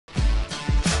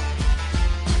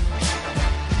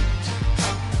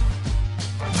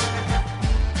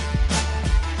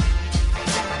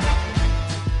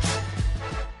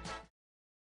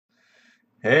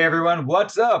Hey everyone,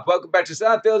 what's up? Welcome back to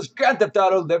Seinfeld's Grand Theft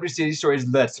Auto Liberty City Stories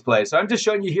Let's Play. So I'm just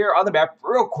showing you here on the map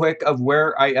real quick of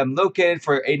where I am located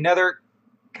for another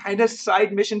kind of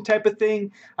side mission type of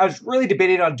thing. I was really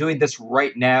debating on doing this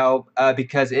right now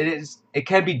because it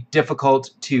can be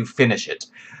difficult to finish it.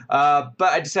 But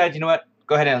I decided, you know what,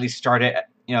 go ahead and at least start it,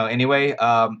 anyway.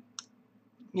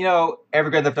 Every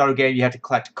Grand Theft Auto game, you have to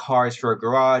collect cars for a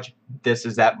garage. This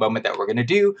is that moment that we're going to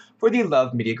do for the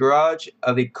Love Media Garage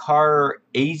of the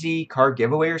Car-azy Car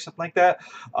Giveaway or something like that.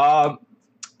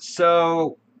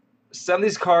 So some of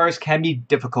these cars can be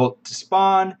difficult to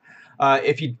spawn.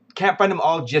 If you can't find them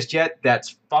all just yet,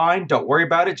 that's fine. Don't worry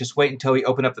about it. Just wait until we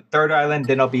open up the third island.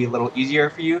 Then it'll be a little easier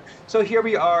for you. So here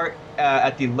we are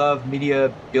at the Love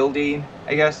Media building,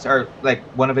 I guess, or like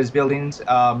one of his buildings.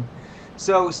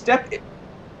 So step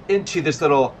into this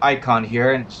little icon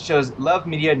here, and it shows Love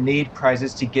Media need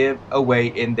prizes to give away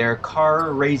in their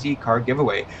Car-azy Car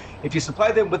Giveaway. If you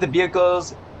supply them with the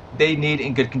vehicles they need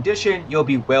in good condition, you'll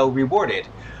be well rewarded.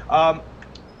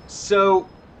 So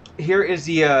here is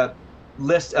the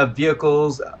list of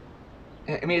vehicles.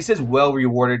 I mean, it says well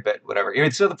rewarded, but whatever. I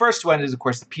mean, so the first one is, of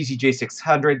course, the PCJ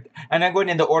 600, and I'm going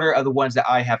in the order of the ones that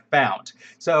I have found.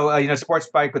 So, sports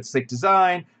bike with slick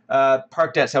design,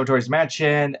 parked at Salvatore's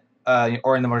mansion,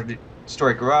 or in the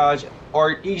multi-story garage,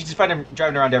 or you can just find them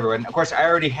driving around everywhere. And of course, I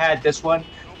already had this one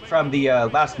from the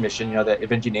last mission, the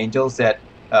Avenging Angels that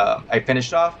I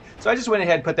finished off. So I just went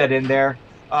ahead and put that in there.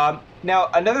 Now,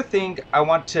 another thing I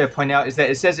want to point out is that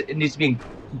it says it needs to be in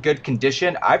good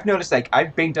condition. I've noticed, like,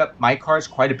 I've banged up my cars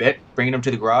quite a bit, bringing them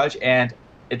to the garage, and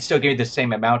it still gave me the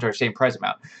same amount or same price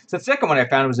amount. So the second one I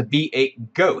found was a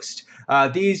V8 Ghost.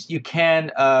 These you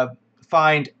can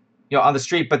find on the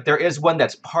street, but there is one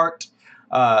that's parked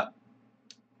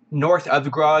north of the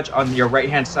garage on your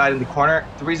right-hand side in the corner.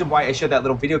 The reason why I showed that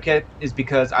little video clip is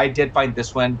because I did find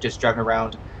this one just driving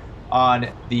around on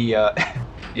the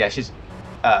yeah, she's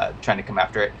trying to come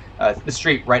after it, the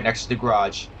street right next to the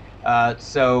garage.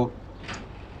 So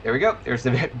there we go. There's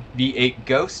the V8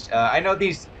 Ghost. I know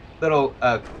these little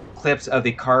clips of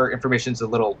the car information is a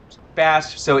little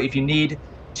fast, so if you need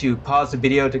to pause the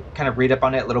video to kind of read up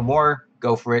on it a little more,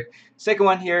 go for it. Second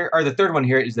one here, or the third one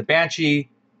here, is the Banshee.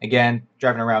 Again,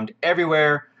 driving around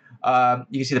everywhere. You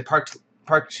can see the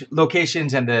parked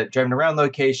locations and the driving around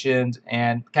locations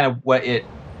and kind of what it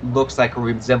looks like or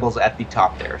resembles at the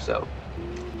top there. So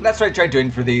that's what I tried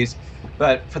doing for these.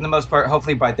 But for the most part,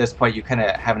 hopefully by this point, you kind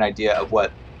of have an idea of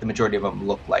what the majority of them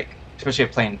look like, especially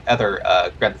if playing other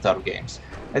Grand Theft Auto games.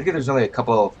 I think there's only a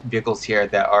couple of vehicles here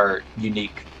that are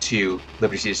unique to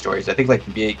Liberty City Stories. I think like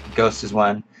the V8 Ghost is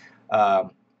one.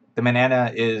 The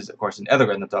Banana is, of course, in other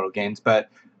Grand Theft Auto games, but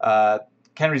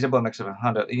can resemble a mix of a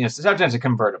Honda. Sometimes a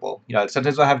convertible. Sometimes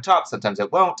it'll have a top, sometimes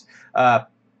it won't.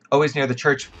 Always near the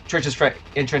church's front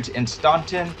entrance in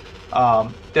Staunton.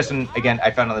 This one, again,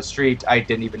 I found on the street. I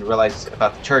didn't even realize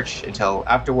about the church until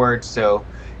afterwards, so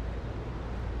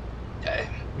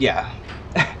yeah.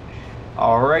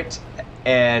 All right,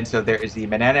 and so there is the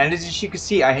Banana, and as you can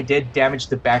see, I did damage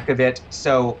the back of it.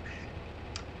 So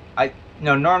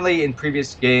normally in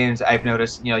previous games, I've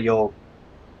noticed, it'll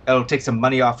take some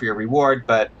money off your reward,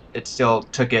 but it still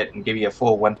took it and gave you a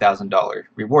full $1,000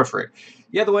 reward for it.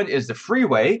 The other one is the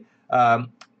Freeway, the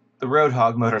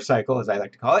Roadhog motorcycle, as I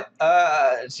like to call it.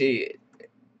 Let's see.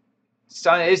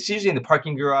 It's usually in the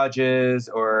parking garages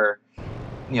or,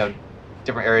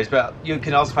 different areas, but you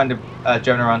can also find them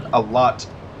driving around a lot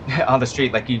on the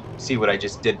street, like you see what I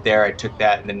just did there. I took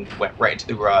that and then went right into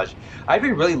the garage. I've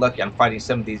been really lucky on finding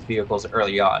some of these vehicles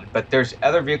early on, but there's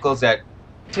other vehicles that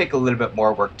take a little bit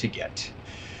more work to get.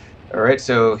 All right,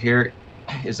 so here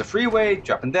is the Freeway,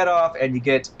 dropping that off, and you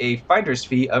get a finder's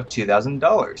fee of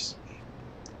 $2,000.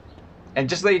 And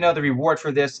just to let you know, the reward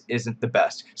for this isn't the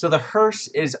best. So the hearse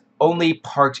is only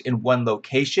parked in one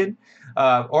location,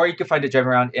 or you can find it driving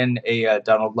around in a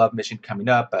Donald Love mission coming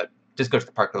up, but just go to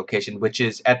the park location, which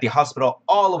is at the hospital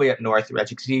all the way up north. As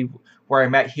you can see where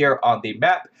I'm at here on the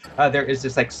map, there is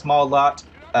this like small lot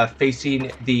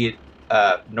facing the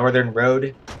northern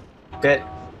road bit.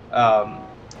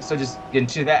 So just get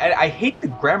into that. And I hate the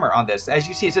grammar on this. As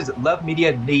you see, it says Love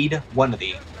Media need one of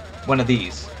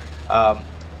these.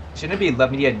 Shouldn't it be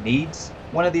Love Media needs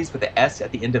one of these with the S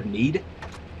at the end of need?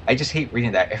 I just hate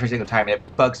reading that every single time. It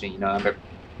bugs me. I'm a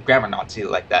grammar Nazi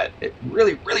like that. It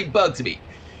really, really bugs me.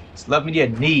 It's Love Media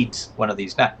needs one of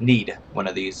these, not need one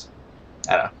of these.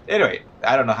 I don't know. Anyway,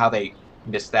 I don't know how they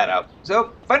missed that out.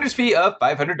 So, finder's fee of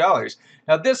 $500.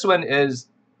 Now, this one is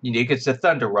unique. It's a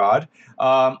Thunder Rod.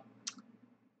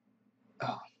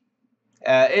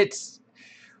 It's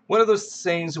one of those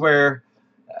things where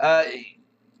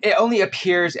it only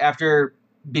appears after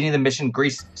beating the mission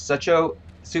Grease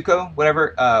Suko,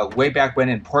 whatever, way back when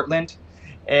in Portland.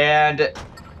 And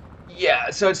yeah,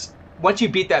 so it's once you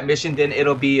beat that mission, then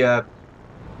it'll be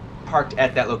parked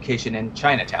at that location in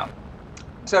Chinatown.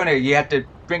 So anyway, you have to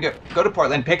go to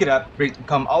Portland, pick it up,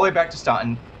 come all the way back to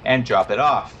Staunton, and drop it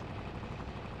off.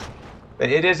 But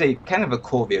it is a kind of a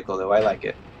cool vehicle, though. I like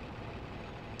it,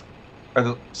 or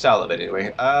the style of it,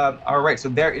 anyway. All right, so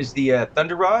there is the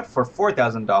Thunder Rod for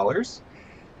 $4,000.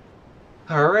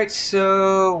 All right,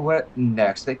 so what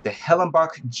next? Like the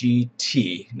Hellenbach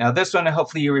GT. Now this one,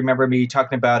 hopefully you remember me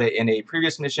talking about it in a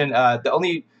previous mission. The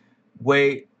only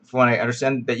way, from what I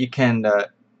understand, that you can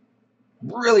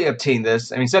really obtain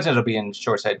this, I mean, sometimes it'll be in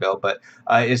Shoreside Vale, but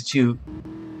is to,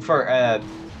 for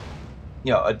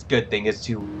you know, a good thing is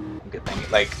to,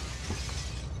 like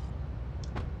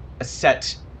a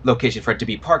set location for it to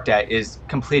be parked at is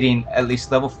completing at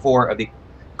least level 4 of the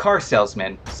car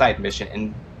salesman side mission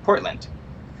in Portland.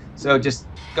 So just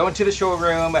go into the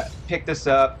showroom, pick this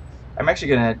up. I'm actually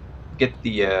gonna get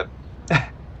the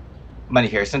money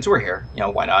here since we're here. You know,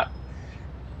 why not?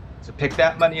 So pick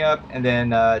that money up and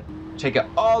then take it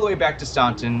all the way back to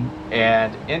Staunton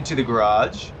and into the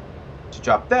garage to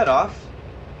drop that off.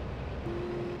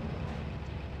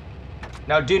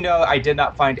 Now, do know I did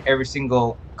not find every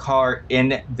single car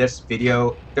in this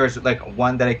video. There's like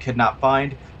one that I could not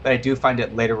find, but I do find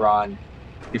it later on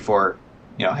before,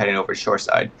 you know, heading over to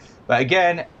Shoreside. But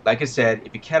again, like I said,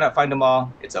 if you cannot find them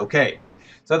all, it's okay.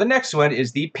 So the next one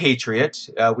is the Patriot.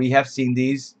 We have seen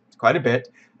these quite a bit.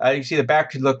 You can see the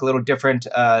back could look a little different.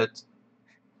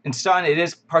 In Staunton, it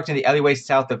is parked in the alleyway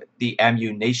south of the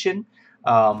Ammunition.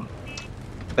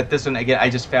 But this one, again, I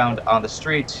just found on the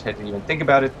street. I didn't even think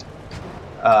about it.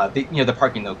 The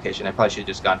parking location. I probably should have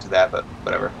just gone to that, but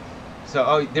whatever. So,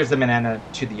 oh, there's the banana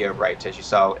to the right, as you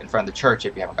saw in front of the church,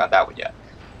 if you haven't got that one yet.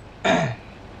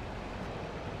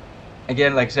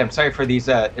 Again, like I said, I'm sorry for these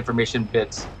information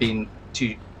bits being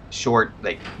too short.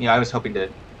 Like, you know, I was hoping to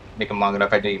make them long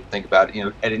enough. I didn't even think about, you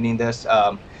know, editing this.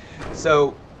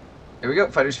 So, there we go.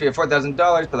 Fighter's fee of $4,000.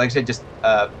 But like I said, just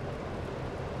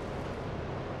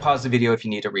pause the video if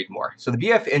you need to read more. So the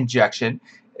BF injection,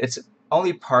 it's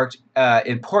only parked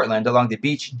in Portland along the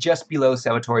beach just below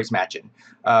Salvatore's Mansion.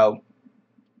 And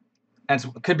it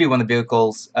could be one of the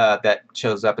vehicles that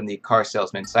shows up in the car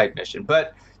salesman side mission.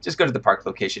 But just go to the park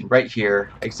location right here.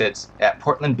 Like I said, it's at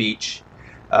Portland Beach.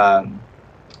 Gosh,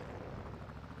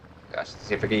 let's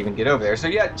see if I can even get over there. So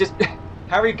yeah, just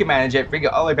however you can manage it, bring it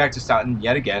all the way back to Staunton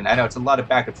yet again. I know it's a lot of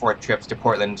back and forth trips to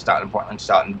Portland,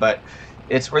 Staunton, but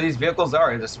it's where these vehicles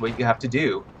are. This is what you have to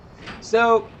do.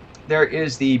 So there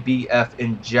is the BF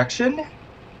injection.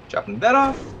 Dropping that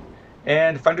off.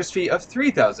 And finder's fee of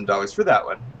 $3,000 for that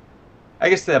one. I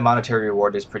guess the monetary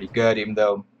reward is pretty good, even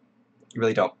though you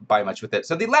really don't buy much with it.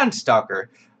 So the Landstalker.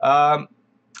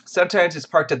 Sometimes it's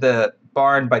parked at the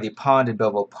barn by the pond in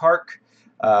Belleville Park,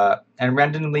 and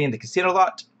randomly in the casino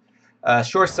lot.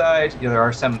 Shoreside, you know, there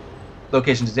are some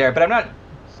locations there, but I'm not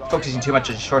focusing too much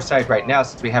on Shoreside right now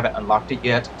since we haven't unlocked it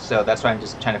yet. So that's why I'm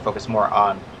just trying to focus more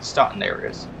on Staunton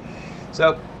areas.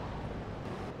 So,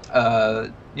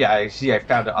 yeah, I see I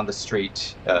found it on the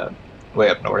street way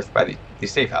up north by the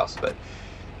safe house, but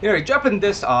anyway, dropping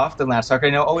this off, the Landstalker, I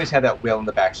know always have that wheel in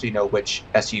the back so you know which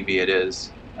SUV it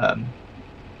is. So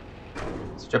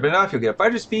dropping it off, you'll get a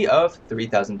finder's fee of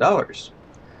 $3,000.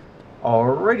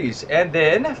 Alrighties, and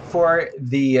then for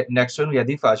the next one, we have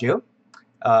the Faggio.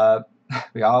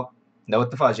 We all know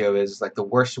what the Faggio is. It's like the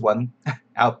worst one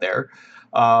out there.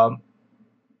 Now,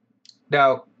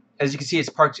 as you can see, it's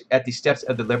parked at the steps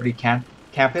of the Liberty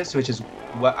campus, which is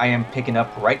what I am picking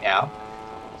up right now.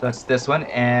 So that's this one,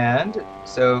 and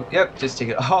so, yep, just take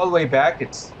it all the way back.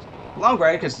 It's a long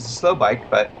ride because it's a slow bike,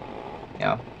 but, you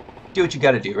know, do what you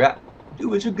gotta do, right? Do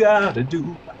what you gotta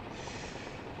do.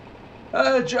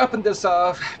 Dropping this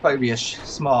off, probably be a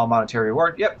small monetary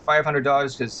reward. Yep, $500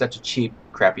 because it's such a cheap,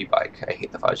 crappy bike. I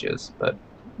hate the Faggios, but,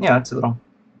 yeah, it's a little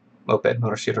moped,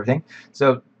 motor scooter thing.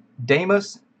 So,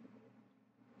 Deimos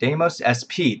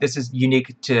SP. This is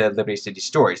unique to Liberty City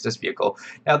Stories, this vehicle.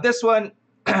 Now, this one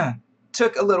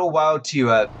took a little while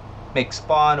to make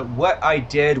spawn. What I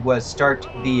did was start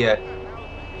the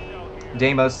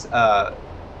Deimos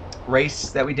race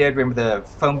that we did. Remember the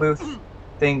phone booth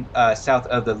thing south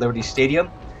of the Liberty Stadium?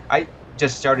 I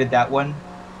just started that one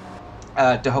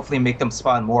to hopefully make them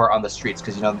spawn more on the streets,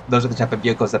 because, you know, those are the type of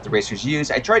vehicles that the racers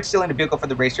use. I tried stealing a vehicle for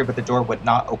the racer, but the door would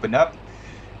not open up.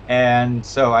 And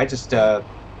so I just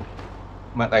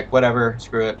went like, whatever,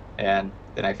 screw it. And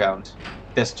then I found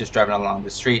this just driving along the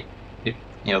street, you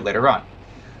know, later on.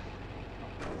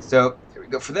 So there we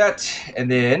go for that. And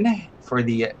then for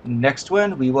the next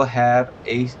one, we will have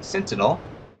a Sentinel.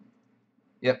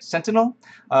 Yep, Sentinel.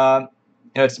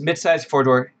 It's mid-sized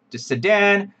four-door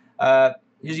sedan.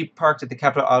 Usually parked at the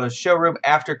Capital Auto showroom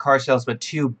after car salesman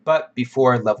 2, but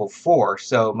before level 4.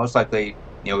 So most likely,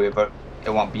 it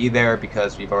won't be there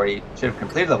because we've already should have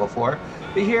completed level 4.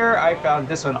 But here I found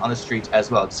this one on the streets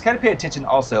as well. Just kind of pay attention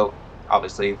also,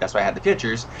 obviously, that's why I had the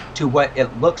pictures, to what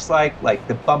it looks like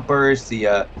the bumpers,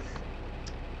 the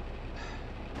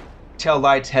tail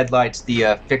lights, headlights,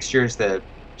 the fixtures, the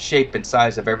shape and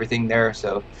size of everything there.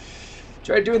 So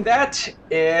try doing that,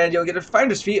 and you'll get a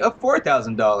finder's fee of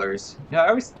 $4,000. I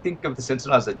always think of the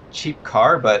Sentinel as a cheap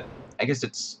car, but I guess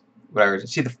it's whatever.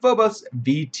 See, the Phobos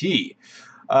VT.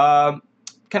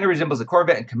 Kind of resembles a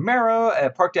Corvette and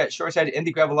Camaro, parked at Shoreside in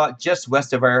the gravel lot just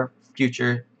west of our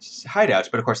future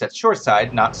hideouts. But of course, that's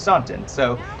Shoreside, not Staunton.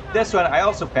 So this one I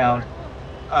also found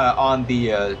on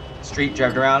the street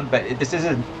driving around, but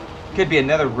could be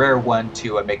another rare one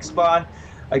to make spawn.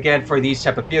 Again, for these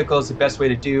type of vehicles, the best way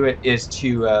to do it is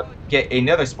to get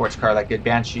another sports car like a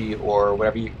Banshee or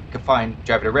whatever you can find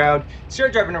driving around.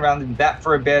 Start driving around in that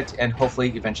for a bit, and hopefully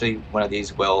eventually one of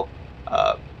these will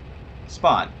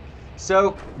spawn.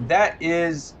 So that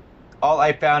is all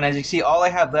I found. As you can see, all I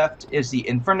have left is the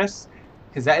Infernus,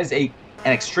 because that is an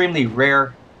extremely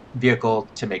rare vehicle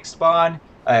to make spawn,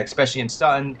 especially in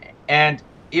Staunton, and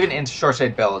even in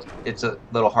Shoreside Vale, it's a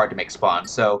little hard to make spawn.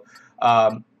 So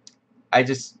I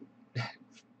just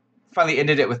finally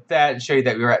ended it with that and show you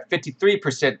that we were at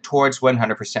 53% towards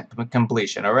 100%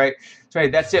 completion. All right. So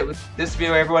that's it with this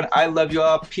video, everyone. I love you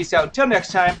all. Peace out. Until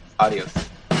next time. Adios.